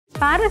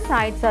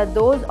Parasites are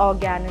those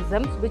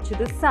organisms which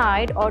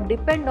reside or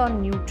depend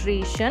on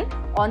nutrition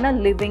on a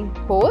living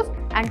host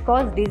and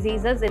cause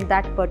diseases in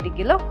that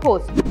particular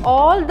host.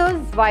 All those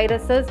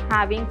viruses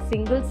having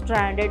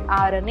single-stranded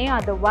RNA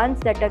are the ones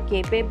that are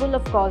capable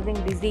of causing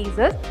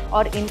diseases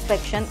or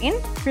infection in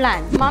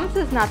plants. Mumps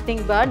is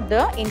nothing but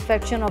the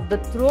infection of the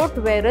throat,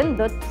 wherein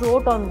the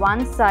throat on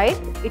one side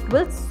it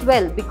will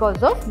swell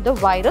because of the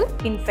viral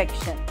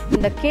infection.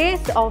 In the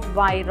case of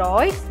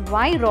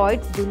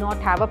viroids do not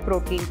have a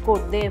protein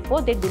coat,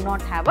 therefore they do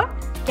not have a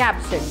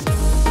capsid.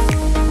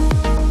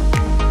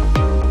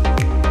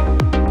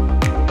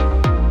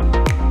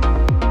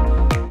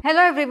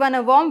 Hello everyone,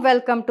 a warm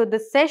welcome to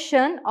this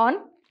session on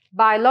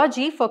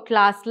Biology for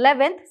Class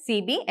 11th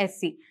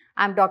CBSE.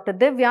 I am Dr.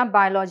 Divya,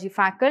 Biology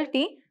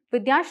Faculty,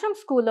 Vidhyaashram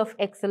School of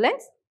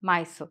Excellence,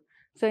 Mysuru.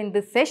 So in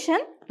this session,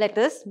 let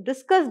us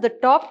discuss the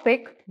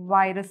topic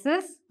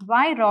viruses,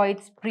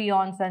 viroids,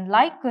 prions and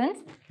lichens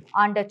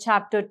under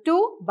Chapter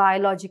 2,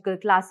 Biological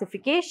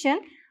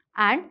Classification,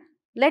 and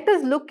let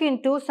us look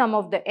into some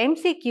of the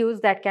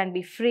MCQs that can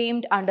be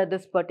framed under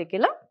this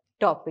particular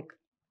topic.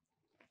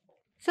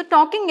 So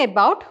talking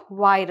about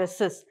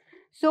viruses.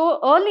 So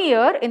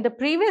earlier in the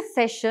previous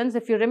sessions,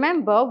 if you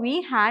remember,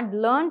 we had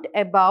learnt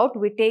about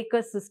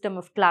Whitaker's system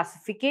of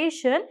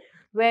classification,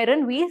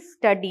 wherein we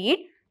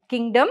studied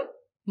kingdom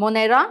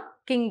Monera,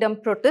 kingdom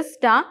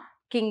Protista,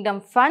 kingdom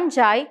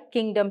Fungi,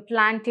 kingdom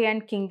Plantae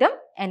and kingdom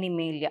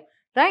Animalia.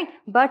 Right?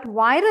 But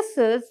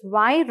viruses,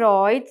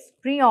 viroids,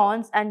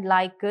 prions and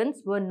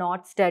lichens were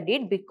not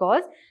studied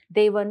because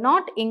they were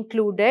not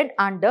included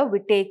under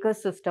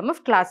Whitaker's system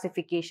of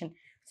classification.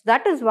 So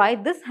that is why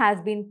this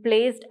has been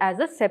placed as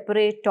a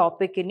separate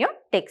topic in your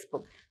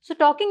textbook. So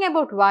talking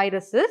about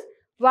viruses,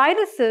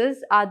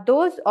 viruses are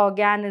those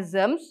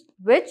organisms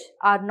which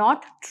are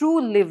not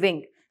true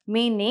living,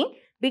 meaning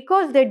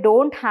because they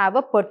don't have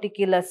a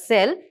particular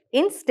cell,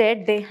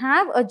 instead they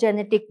have a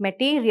genetic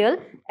material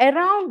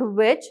around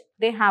which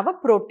they have a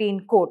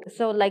protein coat.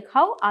 So like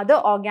how other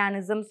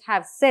organisms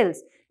have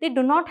cells, they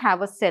do not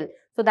have a cell.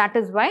 So that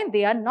is why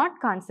they are not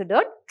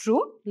considered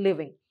true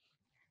living.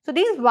 So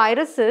these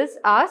viruses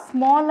are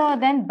smaller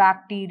than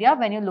bacteria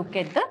when you look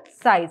at the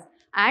size,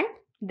 and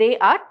they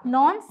are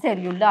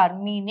non-cellular,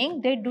 meaning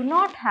they do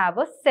not have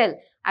a cell.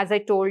 As I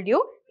told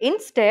you,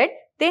 instead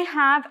they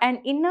have an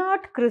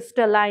inert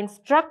crystalline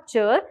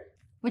structure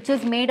which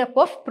is made up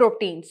of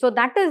protein. So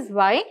that is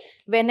why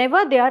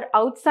whenever they are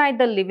outside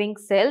the living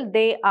cell,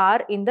 they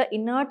are in the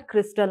inert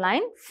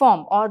crystalline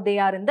form or they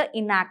are in the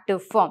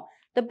inactive form.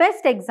 The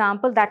best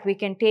example that we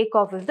can take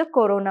of is the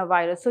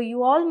coronavirus. So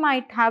you all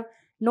might have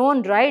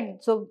known, right?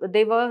 So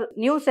there were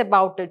news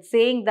about it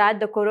saying that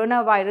the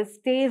coronavirus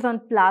stays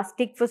on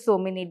plastic for so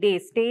many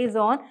days, stays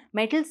on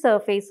metal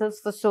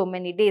surfaces for so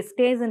many days,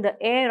 stays in the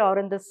air or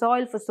in the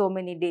soil for so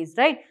many days,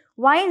 right?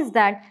 Why is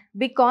that?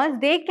 Because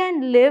they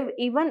can live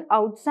even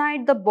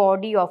outside the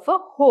body of a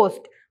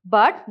host,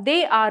 but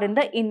they are in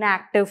the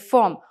inactive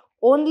form.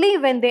 Only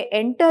when they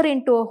enter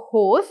into a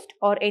host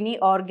or any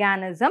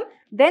organism,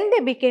 then they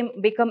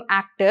become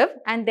active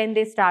and then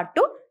they start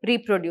to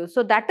reproduce.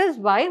 So that is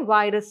why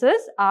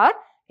viruses are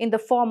in the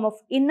form of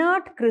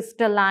inert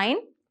crystalline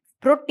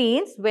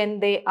proteins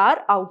when they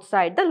are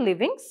outside the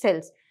living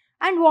cells.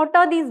 And what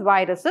are these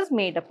viruses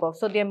made up of?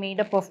 So they are made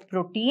up of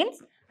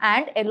proteins,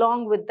 and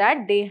along with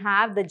that they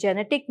have the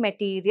genetic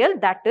material,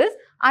 that is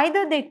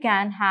either they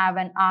can have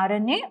an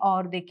RNA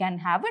or they can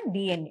have a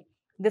DNA.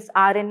 This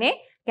RNA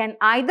can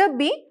either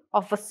be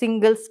of a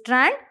single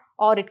strand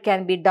or it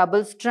can be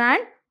double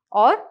strand,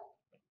 or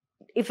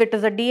if it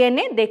is a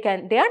DNA,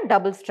 they are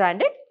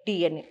double-stranded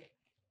DNA.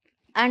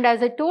 And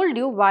as I told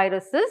you,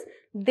 viruses,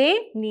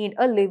 they need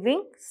a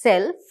living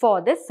cell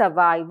for their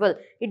survival.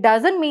 It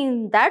doesn't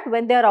mean that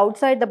when they are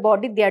outside the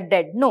body, they are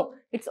dead. No,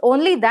 it's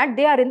only that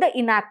they are in the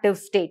inactive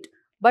state.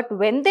 But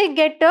when they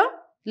get a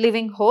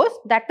living host,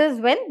 that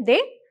is when they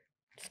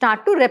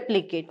start to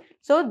replicate.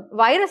 So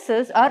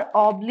viruses are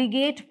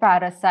obligate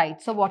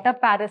parasites. So what are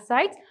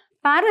parasites?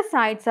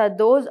 Parasites are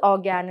those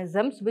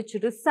organisms which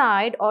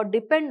reside or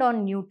depend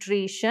on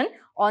nutrition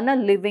on a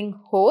living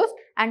host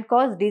and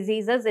cause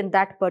diseases in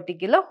that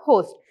particular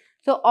host.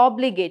 So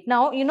obligate.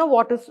 Now you know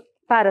what is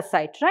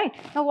parasite, right?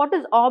 Now what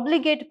is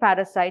obligate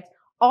parasites?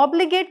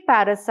 Obligate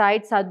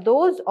parasites are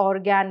those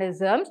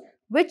organisms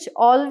which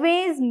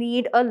always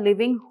need a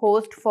living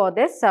host for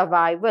their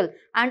survival,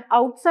 and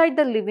outside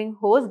the living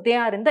host they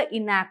are in the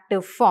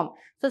inactive form.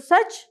 So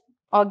such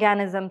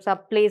organisms are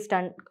placed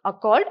and are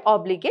called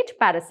obligate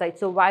parasites.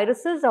 So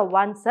viruses are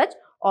one such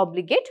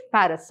obligate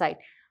parasite,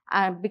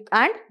 and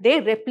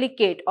they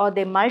replicate or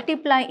they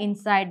multiply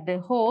inside the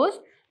host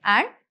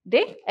and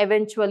they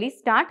eventually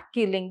start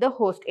killing the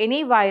host.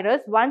 Any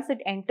virus, once it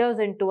enters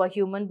into a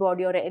human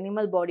body or an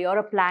animal body or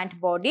a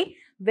plant body,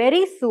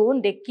 very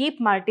soon they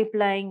keep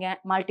multiplying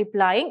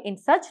in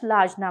such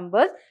large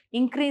numbers,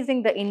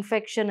 increasing the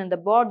infection in the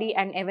body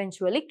and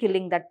eventually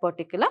killing that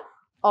particular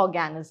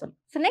organism.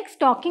 So next,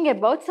 talking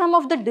about some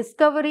of the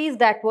discoveries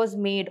that was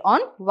made on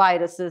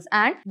viruses,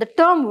 and the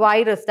term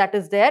virus that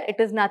is there, it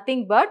is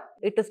nothing but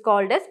it is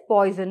called as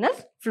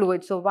poisonous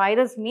fluid. So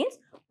virus means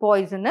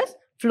poisonous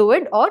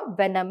fluid or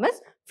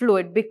venomous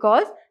fluid,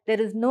 because there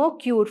is no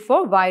cure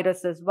for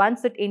viruses.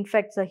 Once it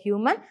infects a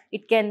human,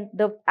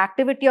 the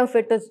activity of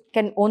it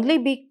can only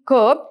be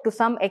curbed to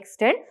some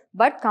extent,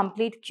 but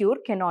complete cure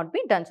cannot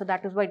be done. So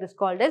that is why it is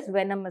called as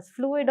venomous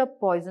fluid or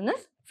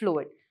poisonous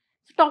fluid.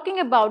 So talking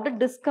about the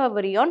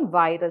discovery on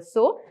virus.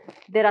 So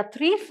there are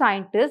three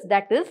scientists,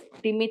 that is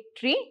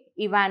Dmitry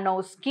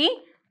Ivanovsky,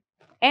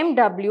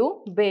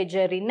 M.W.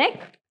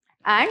 Bejerinek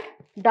and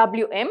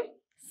W.M.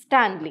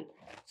 Stanley.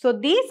 So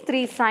these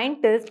three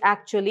scientists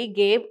actually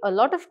gave a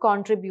lot of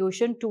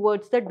contribution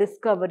towards the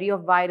discovery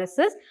of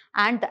viruses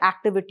and the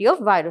activity of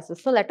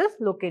viruses. So let us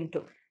look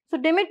into. So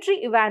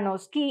Dmitry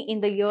Ivanovsky,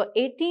 in the year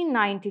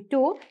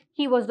 1892,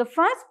 he was the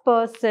first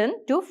person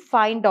to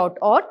find out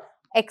or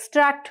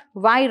extract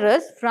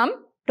virus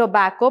from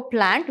tobacco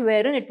plant,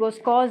 wherein it was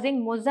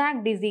causing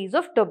mosaic disease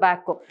of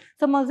tobacco.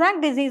 So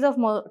mosaic disease of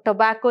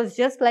tobacco is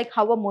just like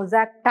how a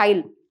mosaic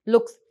tile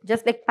looks,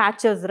 just like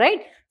patches,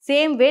 right?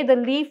 Same way the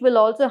leaf will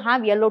also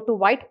have yellow to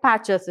white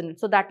patches in it.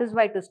 So that is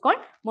why it is called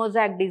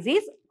mosaic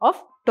disease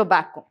of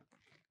tobacco.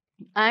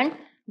 And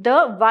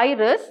the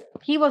virus,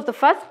 he was the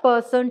first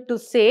person to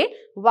say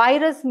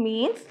virus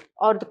means,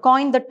 or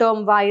coin the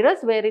term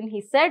virus, wherein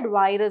he said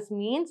virus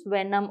means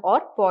venom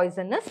or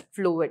poisonous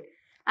fluid.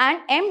 And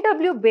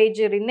M.W.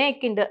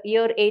 Bejerinek, in the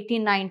year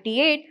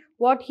 1898,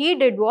 what he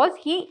did was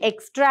he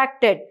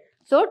extracted.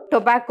 So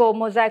tobacco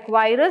mosaic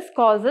virus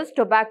causes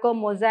tobacco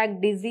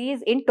mosaic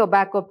disease in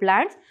tobacco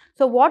plants.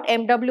 So what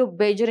M.W.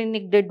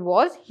 Bejerinek did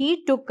was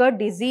he took a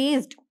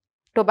diseased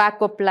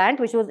tobacco plant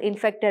which was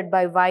infected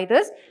by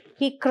virus.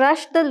 He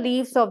crushed the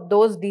leaves of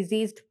those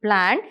diseased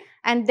plant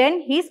and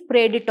then he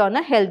sprayed it on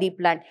a healthy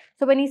plant.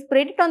 So when he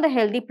sprayed it on the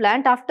healthy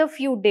plant, after a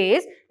few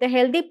days, the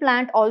healthy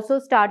plant also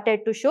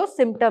started to show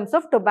symptoms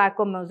of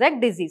tobacco mosaic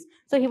disease.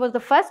 So he was the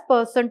first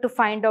person to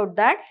find out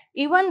that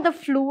even the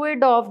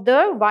fluid of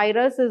the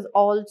virus is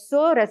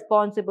also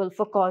responsible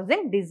for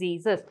causing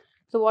diseases.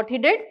 So what he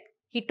did?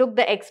 He took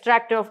the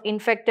extract of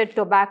infected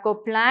tobacco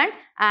plant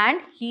and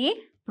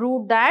he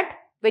proved that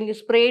when you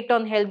spray it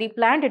on healthy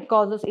plant, it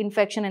causes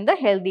infection in the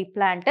healthy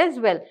plant as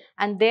well.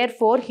 And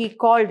therefore, he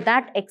called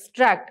that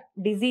extract,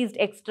 diseased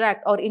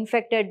extract or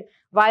infected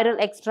viral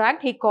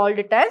extract, he called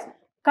it as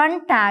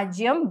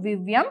Contagium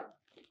vivium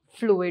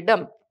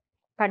fluidum.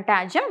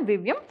 Contagium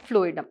vivium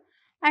fluidum.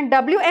 And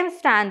W.M.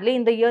 Stanley,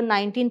 in the year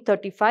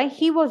 1935,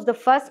 he was the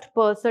first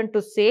person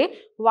to say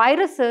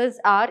viruses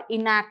are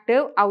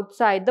inactive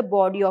outside the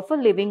body of a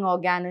living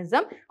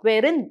organism,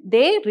 wherein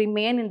they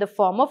remain in the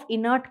form of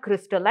inert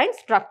crystalline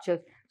structures.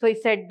 So he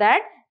said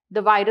that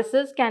the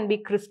viruses can be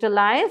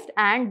crystallized,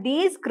 and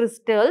these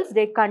crystals,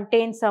 they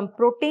contain some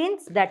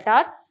proteins that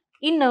are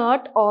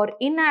inert or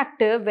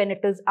inactive when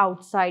it is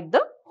outside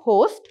the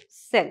host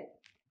cell.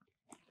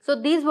 So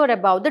these were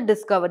about the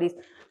discoveries.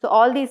 So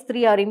all these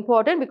three are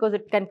important because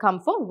it can come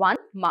for 1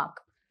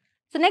 mark.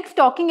 So next,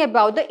 talking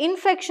about the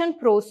infection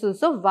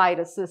process of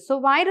viruses. So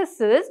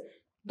viruses,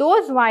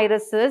 those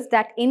viruses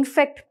that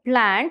infect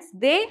plants,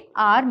 they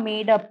are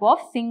made up of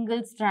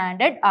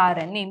single-stranded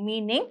RNA,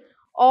 meaning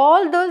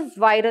all those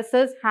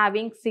viruses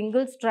having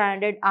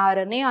single-stranded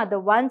RNA are the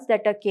ones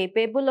that are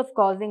capable of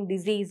causing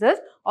diseases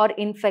or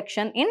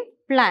infection in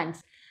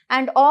plants.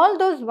 And all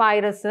those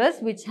viruses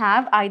which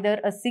have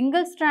either a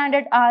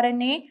single-stranded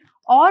RNA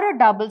or a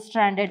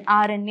double-stranded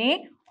RNA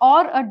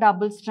or a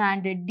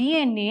double-stranded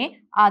DNA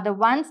are the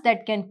ones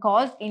that can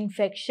cause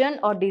infection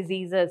or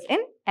diseases in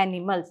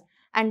animals.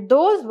 And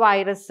those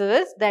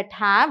viruses that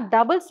have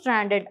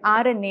double-stranded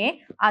RNA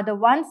are the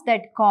ones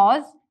that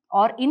cause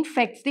or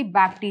infects the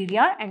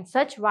bacteria, and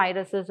such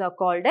viruses are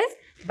called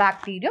as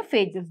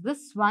bacteriophages.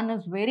 This one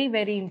is very,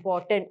 very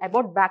important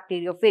about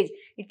bacteriophage.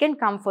 It can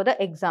come for the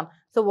exam.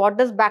 So what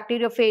does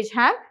bacteriophage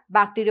have?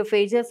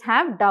 Bacteriophages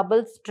have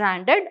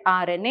double-stranded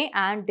RNA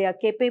and they are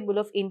capable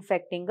of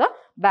infecting a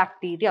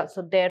bacteria.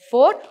 So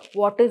therefore,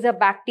 what is a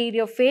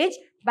bacteriophage?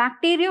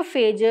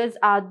 Bacteriophages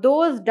are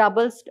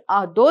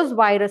those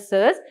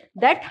viruses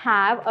that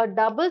have a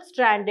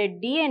double-stranded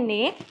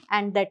DNA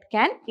and that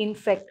can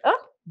infect a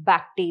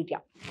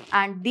bacteria.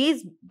 And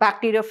these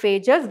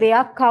bacteriophages, they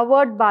are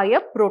covered by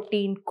a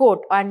protein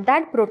coat, and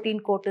that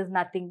protein coat is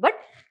nothing but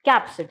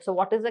capsid. So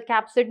what is the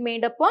capsid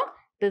made up of?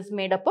 It is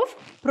made up of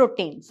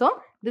protein. So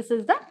this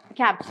is the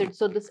capsid.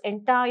 So this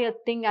entire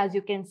thing, as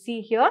you can see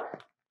here,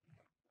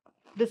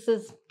 this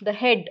is the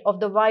head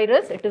of the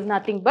virus. It is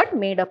nothing but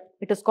made up,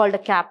 it is called a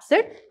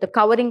capsid. The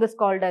covering is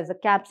called as a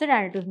capsid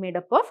and it is made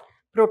up of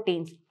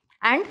proteins.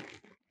 And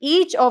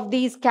each of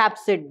these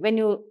capsid, when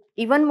you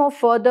even more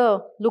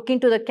further look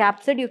into the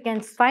capsid, you can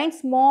find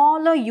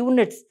smaller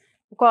units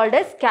called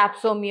as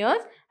capsomeres,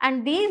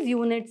 and these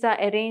units are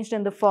arranged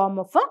in the form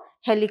of a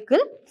helical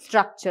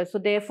structure. So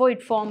therefore,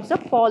 it forms a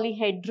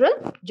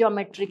polyhedral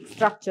geometric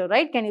structure,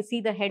 right? Can you see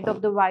the head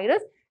of the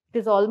virus? It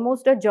is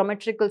almost a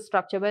geometrical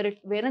structure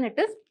wherein it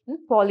is in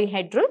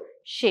polyhedral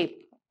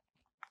shape.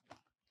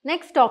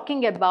 Next,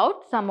 talking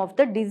about some of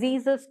the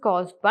diseases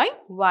caused by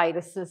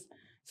viruses.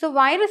 So,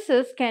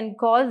 viruses can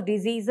cause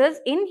diseases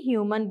in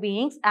human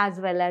beings as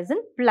well as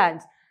in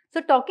plants. So,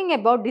 talking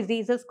about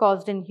diseases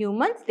caused in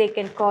humans, they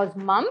can cause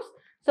mumps.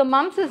 So,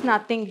 mumps is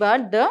nothing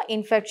but the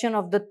infection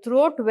of the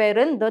throat,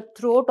 wherein the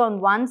throat on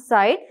one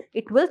side,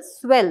 it will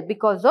swell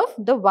because of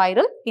the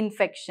viral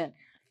infection.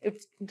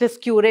 It is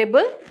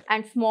curable.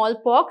 And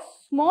smallpox.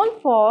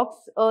 Smallpox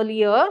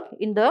earlier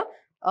in the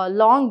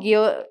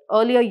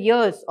earlier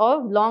years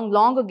or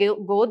long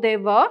ago, they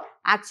were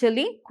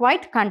actually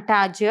quite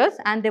contagious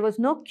and there was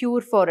no cure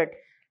for it.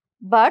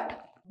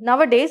 But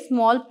nowadays,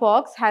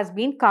 smallpox has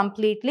been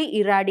completely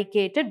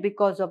eradicated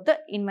because of the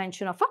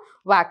invention of a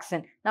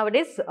vaccine.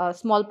 Nowadays,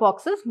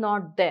 smallpox is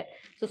not there.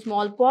 So,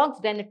 smallpox,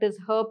 then it is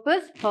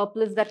herpes.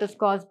 Herpes that is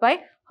caused by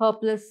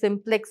herpes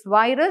simplex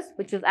virus,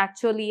 which is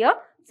actually a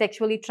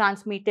sexually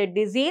transmitted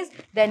disease.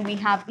 Then we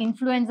have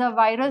influenza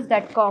virus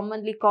that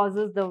commonly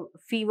causes the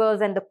fevers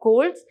and the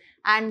colds.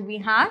 And we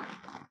have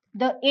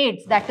the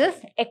AIDS, that is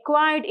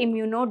acquired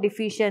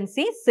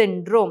immunodeficiency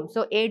syndrome.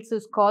 So, AIDS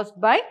is caused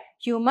by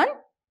human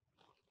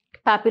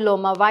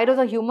papilloma virus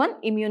or human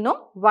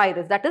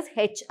immunovirus, that is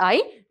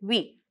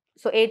HIV.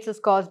 So, AIDS is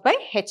caused by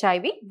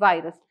HIV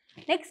virus.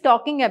 Next,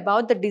 talking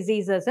about the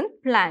diseases in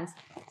plants.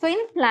 So,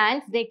 in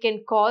plants, they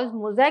can cause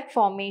mosaic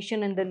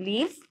formation in the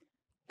leaves.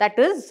 That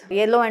is,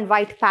 yellow and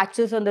white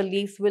patches on the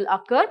leaves will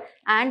occur,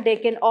 and they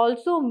can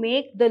also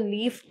make the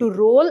leaf to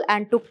roll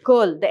and to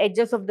curl. The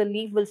edges of the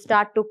leaf will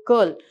start to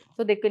curl.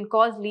 So, they can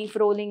cause leaf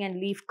rolling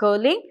and leaf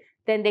curling.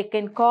 Then they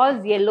can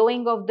cause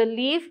yellowing of the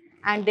leaf,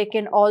 and they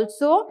can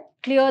also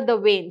clear the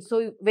veins.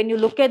 So, when you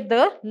look at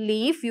the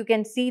leaf, you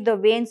can see the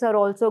veins are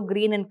also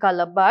green in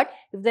color. But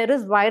if there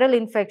is viral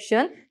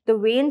infection, the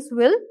veins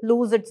will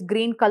lose its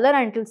green color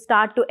and it will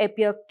start to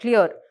appear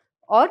clear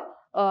or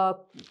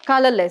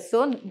colorless.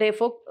 So,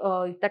 therefore,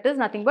 that is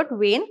nothing but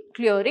vein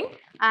clearing,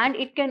 and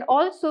it can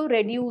also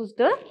reduce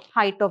the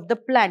height of the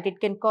plant.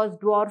 It can cause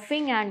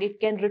dwarfing and it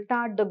can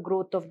retard the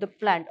growth of the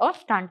plant or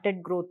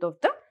stunted growth of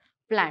the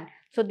plant.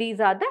 So,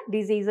 these are the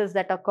diseases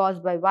that are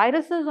caused by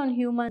viruses on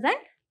humans and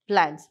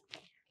plants.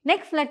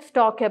 Next, let's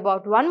talk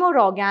about one more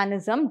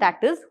organism,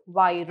 that is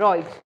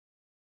viroids.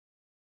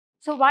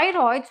 So,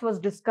 viroids was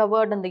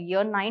discovered in the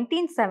year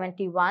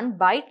 1971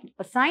 by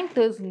a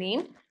scientist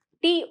named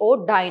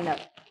T.O. Diner.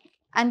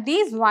 And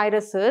these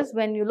viruses,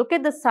 when you look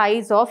at the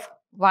size of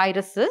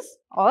viruses,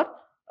 or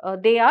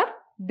they are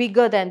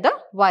bigger than the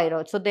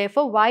viroids. So,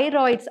 therefore,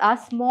 viroids are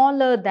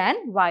smaller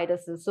than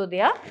viruses. So,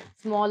 they are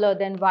smaller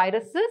than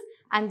viruses,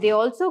 and they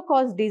also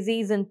cause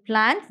disease in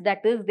plants.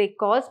 That is, they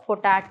cause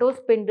potato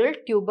spindle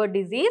tuber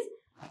disease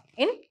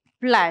in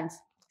plants.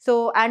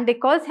 So, and they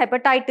cause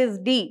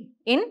hepatitis D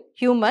in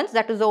humans.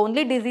 That is the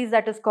only disease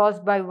that is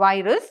caused by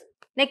virus.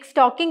 Next,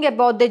 talking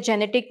about the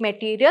genetic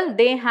material,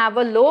 they have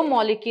a low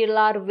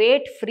molecular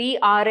weight free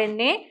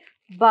RNA,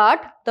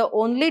 but the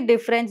only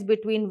difference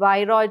between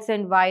viroids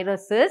and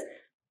viruses,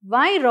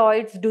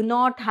 viroids do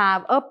not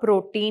have a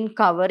protein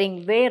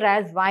covering,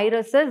 whereas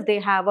viruses, they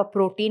have a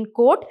protein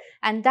coat,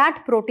 and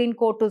that protein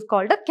coat is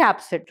called a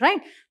capsid, right?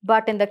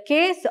 But in the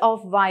case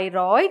of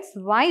viroids,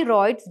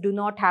 viroids do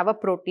not have a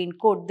protein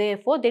coat,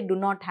 therefore they do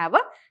not have a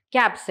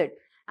capsid.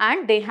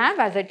 And they have,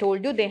 as I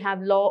told you, they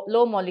have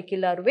low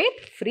molecular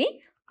weight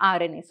free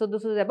RNA. So,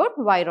 this is about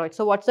viroids.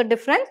 So, what's the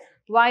difference?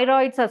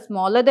 Viroids are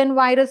smaller than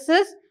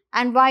viruses,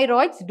 and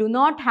viroids do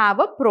not have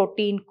a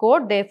protein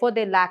coat, therefore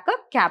they lack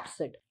a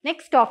capsid.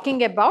 Next,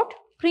 talking about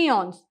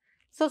prions.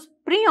 So,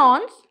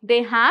 prions,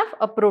 they have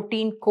a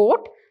protein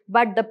coat,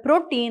 but the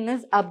protein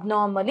is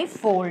abnormally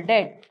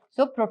folded.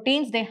 So,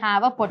 proteins, they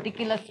have a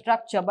particular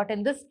structure, but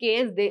in this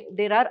case,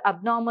 there are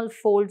abnormal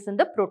folds in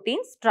the protein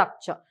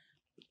structure.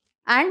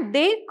 And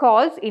they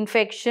cause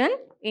infection,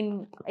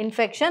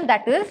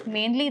 that is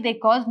mainly they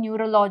cause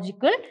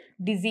neurological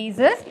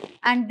diseases,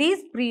 and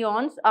these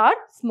prions are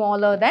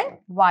smaller than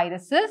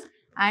viruses,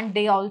 and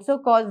they also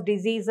cause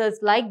diseases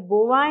like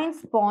bovine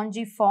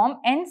spongiform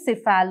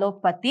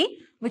encephalopathy,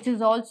 which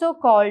is also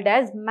called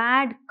as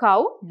mad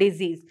cow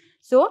disease.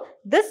 So,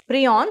 this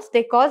prions,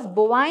 they cause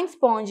bovine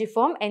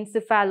spongiform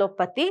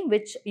encephalopathy,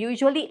 which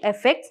usually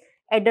affects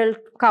adult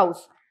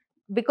cows.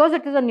 Because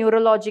it is a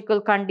neurological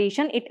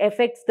condition, it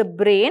affects the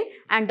brain,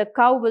 and the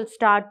cow will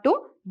start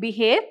to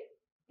behave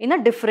in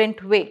a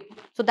different way.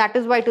 So, that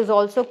is why it is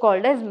also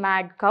called as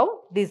mad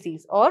cow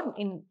disease or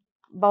in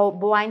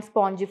bovine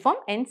spongiform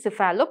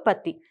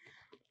encephalopathy.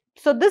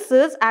 So, this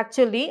is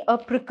actually a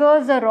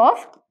precursor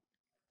of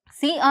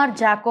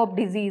C.R.-Jacob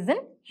disease in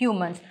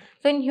humans.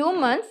 So, in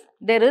humans,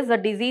 there is a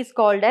disease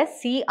called as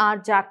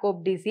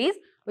C.R.-Jacob disease,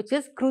 which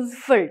is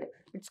Creutzfeldt.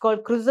 It's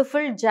called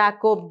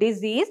Creutzfeldt-Jakob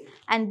disease,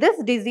 and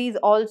this disease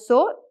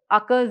also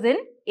occurs in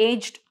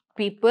aged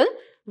people,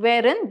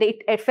 wherein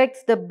it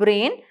affects the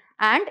brain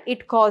and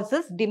it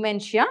causes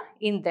dementia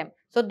in them.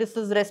 So, this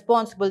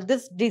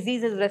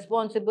disease is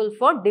responsible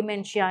for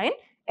dementia in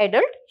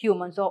adult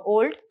humans or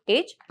old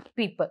age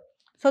people.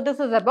 So, this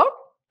is about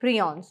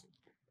prions.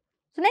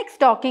 So next,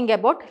 talking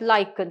about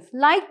lichens.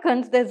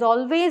 Lichens, there's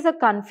always a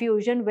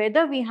confusion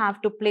whether we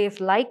have to place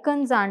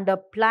lichens under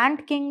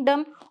plant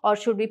kingdom or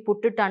should we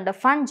put it under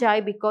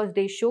fungi, because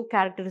they show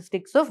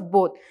characteristics of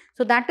both.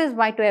 So that is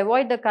why, to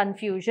avoid the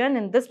confusion,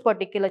 in this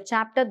particular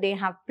chapter they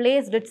have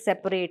placed it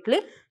separately.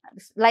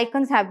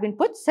 Lichens have been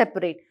put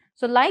separate.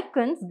 So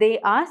lichens, they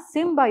are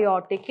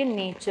symbiotic in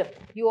nature.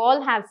 You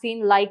all have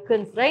seen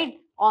lichens, right?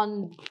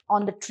 On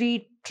the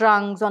tree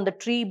trunks, on the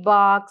tree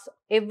barks,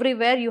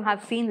 everywhere you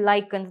have seen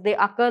lichens. They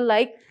occur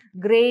like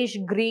grayish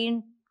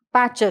green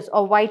patches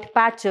or white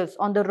patches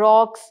on the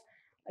rocks,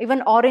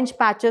 even orange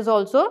patches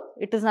also.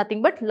 It is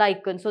nothing but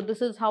lichen. So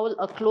this is how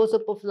a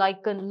close-up of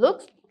lichen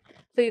looks.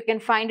 So you can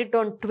find it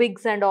on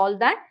twigs and all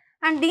that.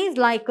 And these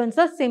lichens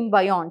are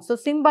symbionts. So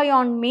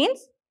symbiont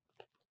means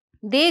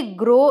they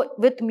grow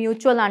with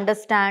mutual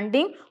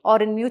understanding or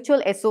in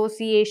mutual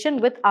association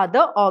with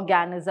other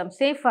organisms.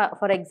 Say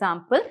for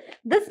example,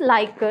 this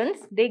lichens,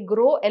 they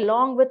grow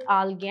along with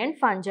algae and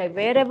fungi.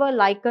 Wherever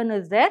lichen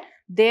is there,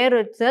 there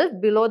itself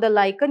below the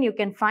lichen you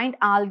can find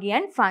algae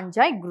and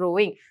fungi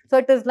growing. So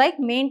it is like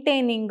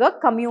maintaining a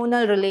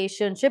communal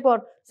relationship,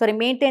 or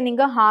maintaining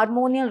a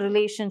harmonious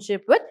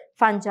relationship with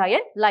fungi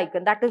and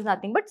lichen. That is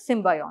nothing but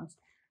symbionts.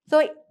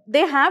 So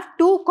they have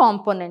two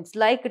components,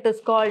 like it is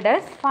called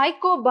as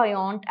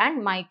phycobiont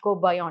and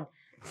mycobiont.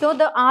 So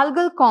the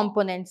algal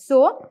component.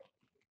 So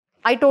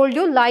I told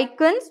you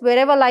lichens,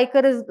 wherever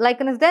lichen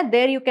is there,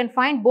 there you can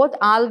find both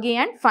algae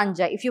and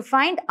fungi. If you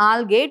find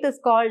algae, it is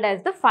called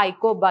as the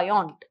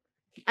phycobiont.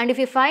 And if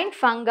you find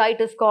fungi,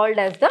 it is called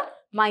as the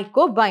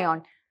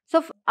mycobiont.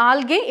 So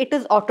algae, it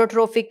is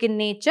autotrophic in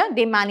nature.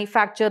 They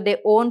manufacture their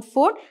own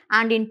food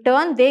and in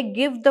turn they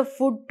give the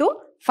food to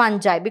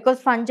fungi,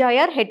 because fungi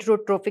are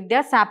heterotrophic, they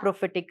are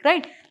saprophytic,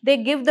 right? They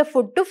give the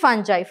food to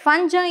fungi.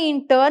 Fungi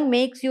in turn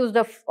makes use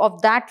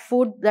of that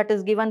food that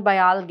is given by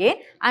algae,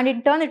 and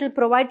in turn it will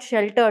provide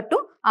shelter to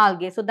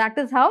algae. So that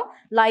is how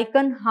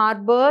lichen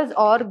harbors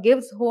or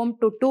gives home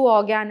to two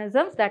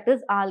organisms, that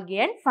is algae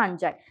and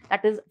fungi.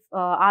 That is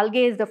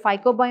algae is the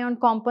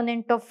phycobiont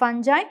component of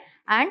fungi,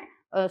 and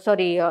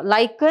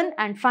lichen,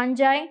 and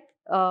fungi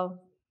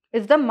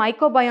is the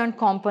mycobiont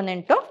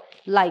component of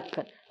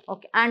lichen.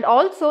 Okay. And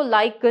also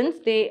lichens,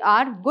 they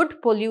are good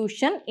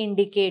pollution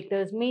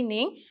indicators,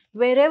 meaning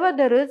wherever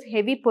there is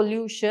heavy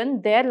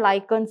pollution, there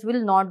lichens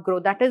will not grow.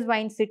 That is why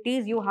in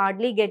cities you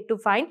hardly get to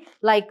find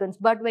lichens.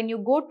 But when you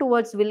go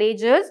towards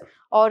villages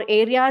or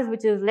areas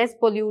which is less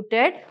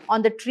polluted,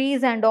 on the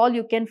trees and all,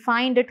 you can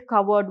find it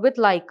covered with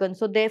lichens.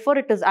 So therefore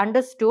it is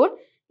understood,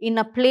 in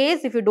a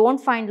place if you don't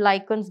find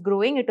lichens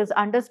growing, it is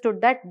understood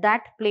that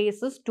that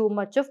place is too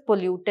much of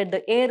polluted,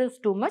 the air is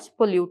too much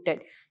polluted.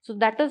 So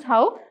that is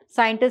how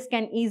scientists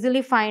can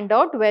easily find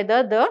out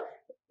whether the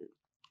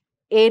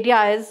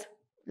area is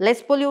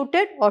less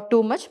polluted or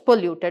too much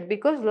polluted,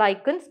 because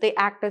lichens, they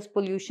act as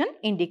pollution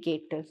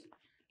indicators.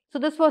 So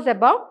this was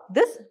about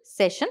this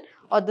session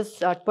or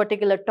this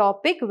particular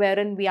topic,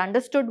 wherein we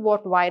understood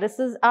what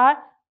viruses are,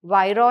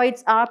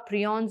 viroids are,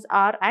 prions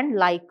are, and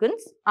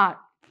lichens are.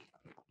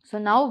 So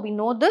now we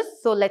know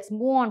this. So let's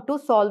move on to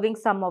solving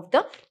some of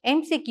the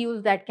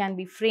MCQs that can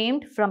be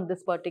framed from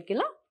this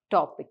particular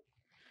topic.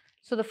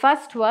 So the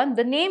first one,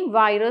 the name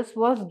virus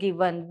was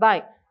given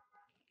by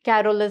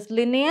Carolus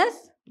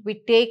Linnaeus,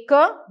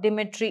 Whittaker,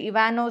 Dmitry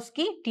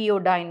Ivanovsky,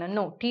 Theodiner.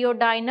 No,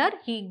 Theodiner,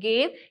 he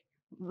gave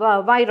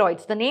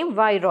viroids, the name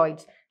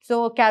viroids.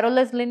 So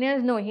Carolus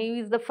Linnaeus, no, he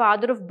is the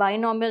father of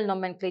binomial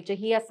nomenclature.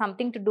 He has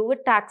something to do with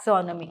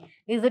taxonomy.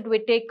 Is it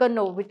Whittaker?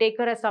 No,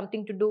 Whittaker has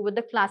something to do with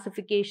the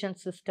classification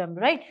system,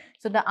 right?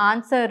 So the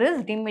answer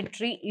is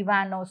Dmitry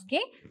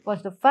Ivanovsky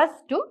was the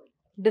first to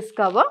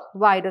discover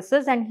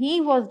viruses, and he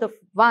was the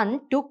one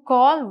to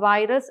call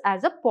virus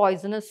as a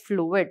poisonous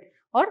fluid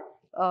or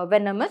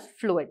venomous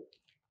fluid.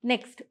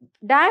 Next,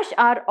 dash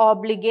are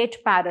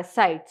obligate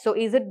parasites. So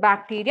is it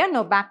bacteria?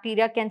 No,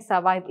 bacteria can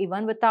survive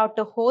even without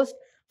a host.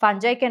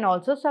 Fungi can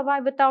also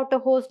survive without a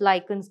host.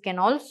 Lichens can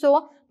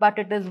also, but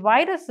it is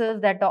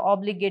viruses that are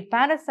obligate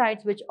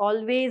parasites which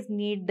always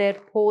need a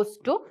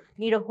host to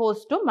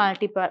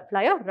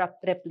multiply or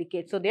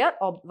replicate. So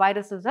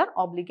viruses are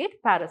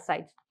obligate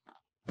parasites.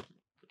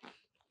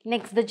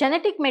 Next, the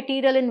genetic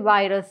material in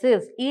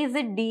viruses, is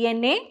it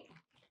DNA?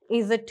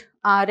 Is it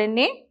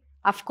RNA?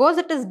 Of course,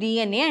 it is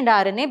DNA and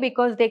RNA,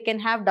 because they can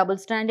have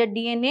double-stranded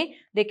DNA,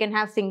 they can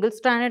have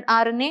single-stranded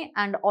RNA,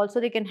 and also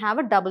they can have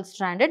a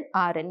double-stranded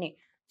RNA.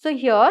 So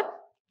here,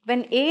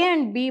 when A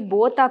and B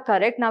both are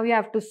correct, now you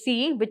have to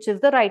see which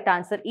is the right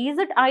answer. Is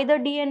it either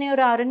DNA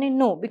or RNA?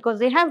 No, because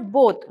they have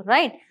both,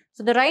 right?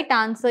 So the right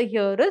answer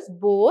here is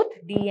both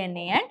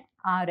DNA and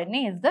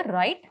RNA is the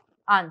right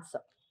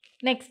answer.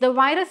 Next, the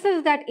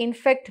viruses that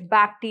infect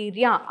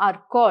bacteria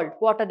are called,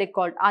 what are they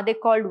called? Are they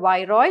called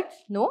viroids?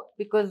 No,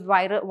 because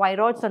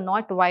viroids are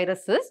not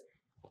viruses.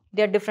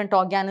 They are different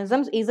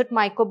organisms. Is it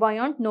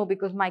mycobiont? No,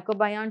 because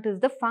mycobiont is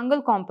the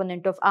fungal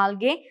component of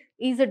algae.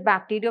 Is it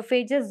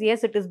bacteriophages?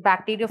 Yes, it is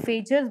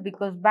bacteriophages,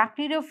 because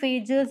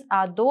bacteriophages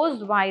are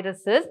those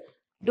viruses.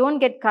 Don't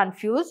get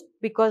confused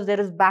because there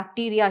is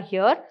bacteria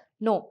here.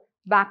 No,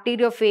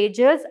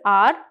 Bacteriophages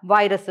are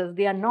viruses.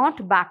 They are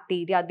not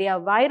bacteria. They are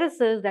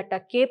viruses that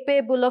are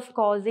capable of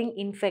causing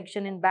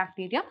infection in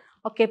bacteria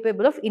or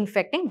capable of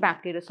infecting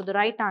bacteria. So, the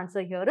right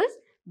answer here is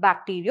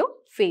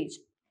bacteriophage.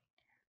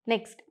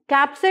 Next,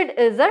 capsid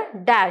is a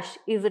dash.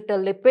 Is it a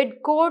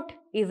lipid coat?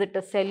 Is it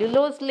a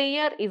cellulose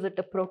layer? Is it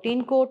a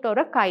protein coat or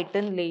a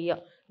chitin layer?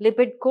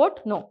 Lipid coat?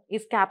 No.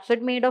 Is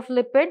capsid made of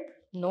lipid?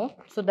 No.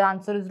 So, the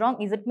answer is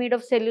wrong. Is it made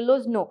of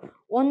cellulose? No.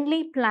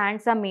 Only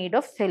plants are made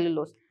of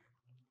cellulose.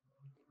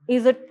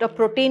 Is it a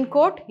protein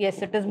coat?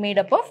 Yes, it is made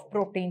up of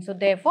protein. So,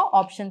 therefore,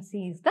 option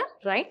C is the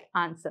right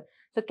answer.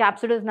 So,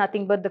 capsid is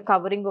nothing but the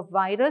covering of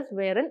virus,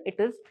 wherein it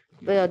is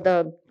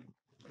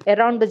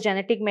around the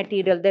genetic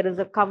material there is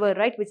a cover,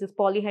 right, which is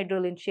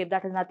polyhedral in shape.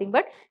 That is nothing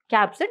but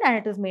capsid, and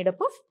it is made up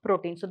of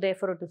protein. So,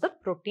 therefore, it is a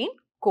protein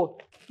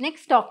coat.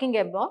 Next, talking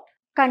about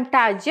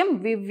contagium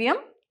vivium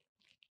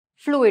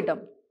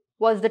fluidum.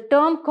 Was the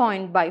term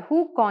coined by?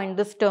 Who coined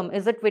this term?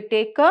 Is it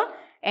Whittaker,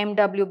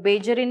 M.W.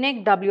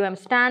 Bajerinek, W.M.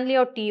 Stanley,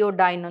 or T.O.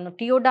 Diner? No,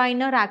 T.O.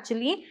 Diner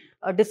actually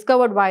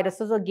discovered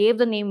viruses or gave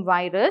the name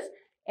virus.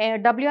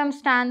 W.M.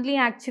 Stanley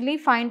actually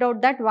find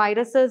out that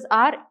viruses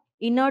are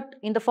inert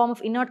in the form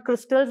of inert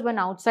crystals when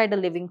outside a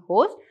living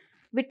host.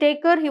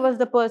 Whittaker, he was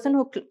the person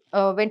who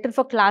went in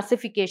for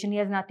classification. He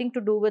has nothing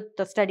to do with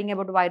studying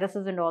about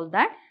viruses and all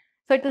that.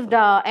 So, it is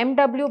the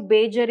M.W.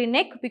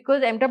 Bajerinek,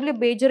 because M.W.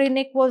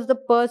 Bajerinek was the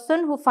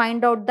person who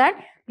find out that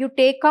you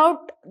take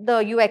out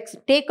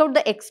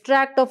the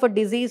extract of a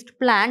diseased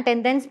plant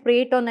and then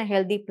spray it on a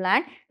healthy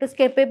plant. It is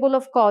capable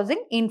of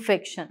causing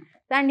infection.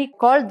 And he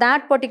called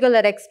that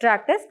particular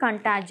extract as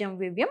Contagium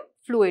vivium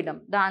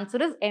fluidum. The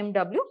answer is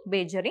M.W.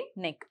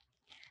 Bajerinek.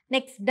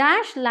 Next,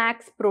 dash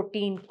lacks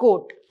protein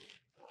coat.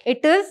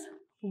 It is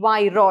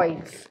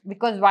viroids,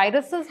 because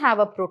viruses have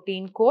a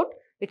protein coat.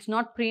 It's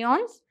not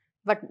prions,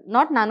 but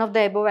not none of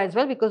the above as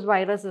well, because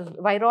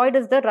viroid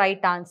is the right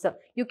answer.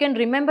 You can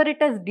remember it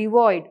as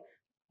devoid.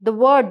 The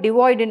word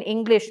devoid in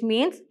English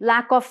means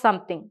lack of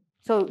something.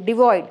 So,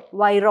 devoid,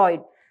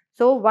 viroid.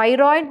 So,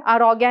 viroid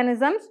are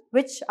organisms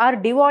which are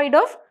devoid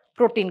of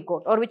protein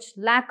coat or which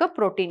lack a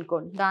protein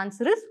coat. The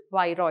answer is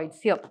viroids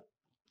here.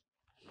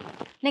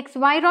 Next,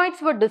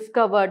 viroids were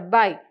discovered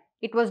by,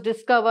 it was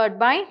discovered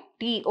by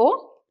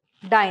T.O.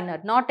 Diner,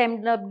 not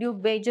M.W.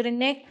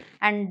 Bajerinek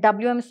and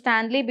W.M.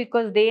 Stanley,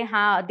 because they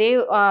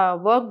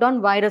worked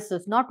on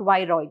viruses, not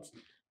viroids.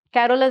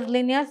 Carolus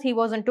Linnaeus, he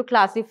was into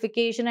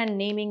classification and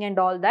naming and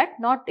all that,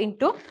 not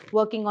into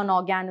working on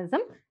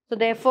organism. So,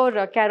 therefore,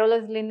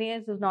 Carolus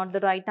Linnaeus is not the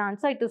right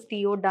answer. It is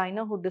T.O.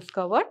 Diner who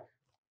discovered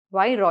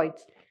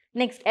viroids.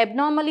 Next,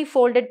 abnormally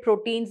folded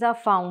proteins are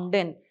found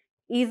in.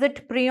 Is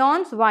it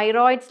prions,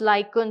 viroids,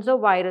 lichens, or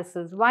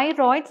viruses?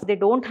 Viroids, they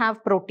don't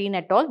have protein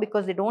at all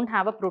because they don't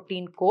have a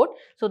protein coat.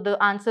 So, the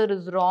answer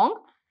is wrong.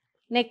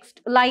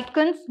 Next,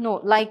 lichens,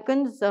 no,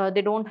 lichens,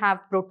 they don't have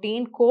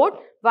protein coat.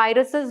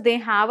 Viruses, they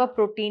have a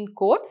protein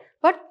coat,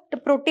 but the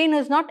protein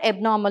is not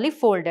abnormally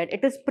folded.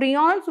 It is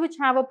prions which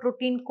have a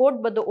protein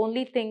coat, but the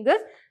only thing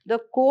is the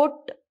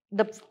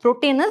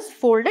protein is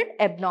folded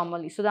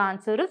abnormally. So, the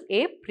answer is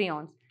A,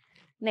 prions.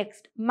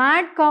 Next,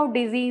 mad cow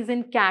disease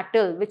in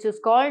cattle, which is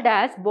called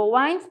as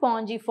bovine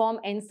spongiform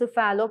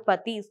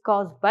encephalopathy, is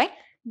caused by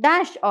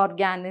dash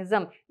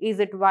organism. Is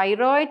it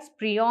viroids,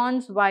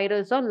 prions,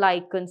 virus, or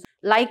lichens?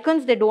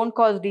 Lichens, they don't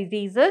cause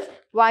diseases.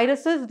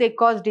 Viruses, they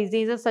cause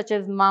diseases such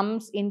as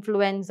mumps,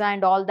 influenza,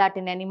 and all that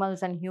in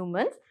animals and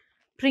humans.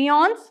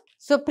 Prions,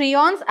 so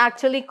prions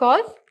actually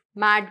cause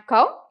mad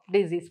cow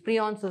disease.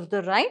 Prions is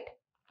the right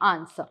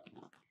answer.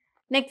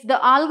 Next, the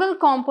algal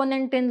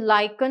component in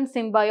lichen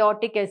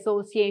symbiotic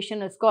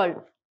association is called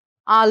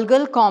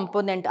algal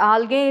component.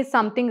 Algae is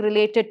something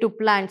related to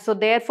plants. So,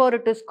 therefore,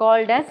 it is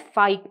called as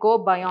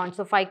phycobiont.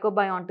 So,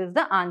 phycobiont is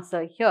the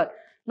answer here.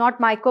 Not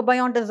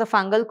mycobiont is the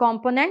fungal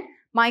component.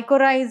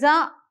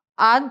 Mycorrhiza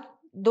are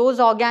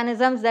those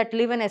organisms that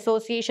live in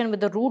association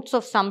with the roots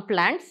of some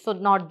plants. So,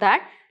 not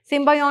that.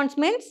 Symbionts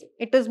means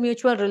it is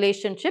mutual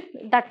relationship.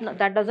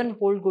 That doesn't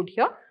hold good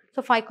here.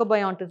 So,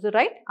 phycobiont is the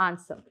right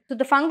answer. So,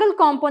 the fungal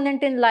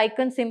component in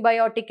lichen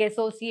symbiotic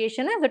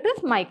association is it is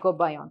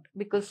mycobiont,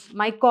 because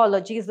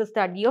mycology is the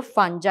study of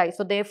fungi.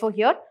 So, therefore,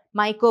 here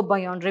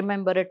mycobiont,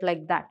 remember it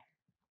like that.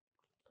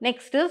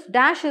 Next is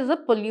dash is a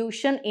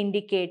pollution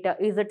indicator.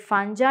 Is it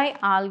fungi,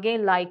 algae,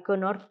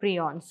 lichen, or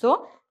prion?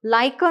 So,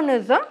 lichen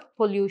is a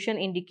pollution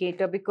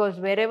indicator, because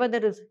wherever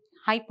there is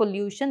high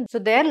pollution, so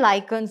there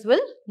lichens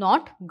will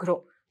not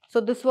grow. So,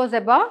 this was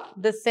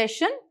about this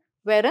session,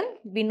 wherein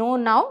we know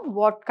now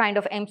what kind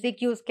of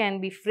MCQs can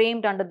be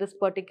framed under this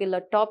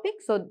particular topic.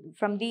 So,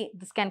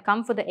 this can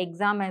come for the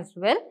exam as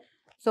well.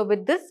 So,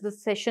 with this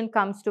session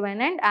comes to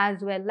an end,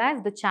 as well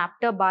as the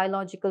chapter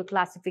biological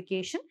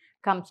classification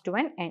comes to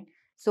an end.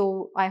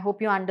 So, I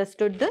hope you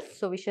understood this.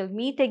 So, we shall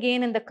meet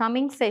again in the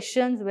coming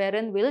sessions,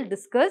 wherein we will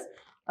discuss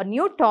a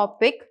new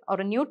topic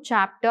or a new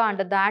chapter,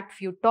 under that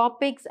few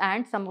topics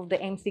and some of the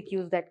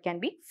MCQs that can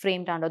be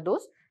framed under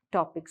those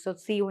topics. So,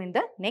 see you in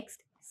the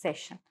next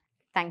session.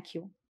 Thank you.